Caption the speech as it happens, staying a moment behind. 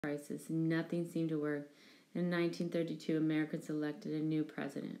crisis. Nothing seemed to work. In 1932, Americans elected a new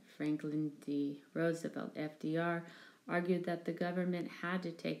president, Franklin D. Roosevelt. FDR argued that the government had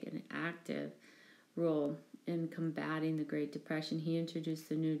to take an active role in combating the Great Depression. He introduced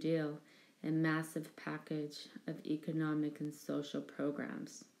the New Deal, a massive package of economic and social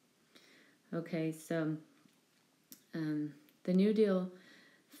programs. Okay, so the New Deal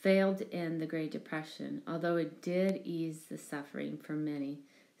failed to end the Great Depression, although it did ease the suffering for many.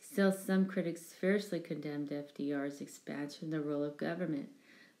 Still, some critics fiercely condemned FDR's expansion of the role of government.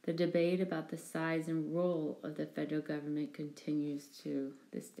 The debate about the size and role of the federal government continues to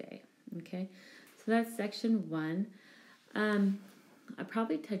this day. Okay, so that's section 1. I'll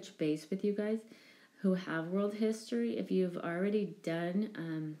probably touch base with you guys who have world history. If you've already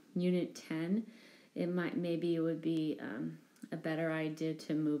done Unit 10, maybe it would be a better idea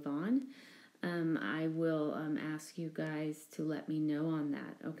to move on. I will ask you guys to let me know on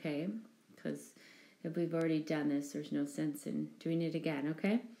that, okay? Because if we've already done this, there's no sense in doing it again,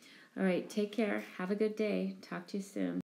 okay? All right, take care. Have a good day. Talk to you soon.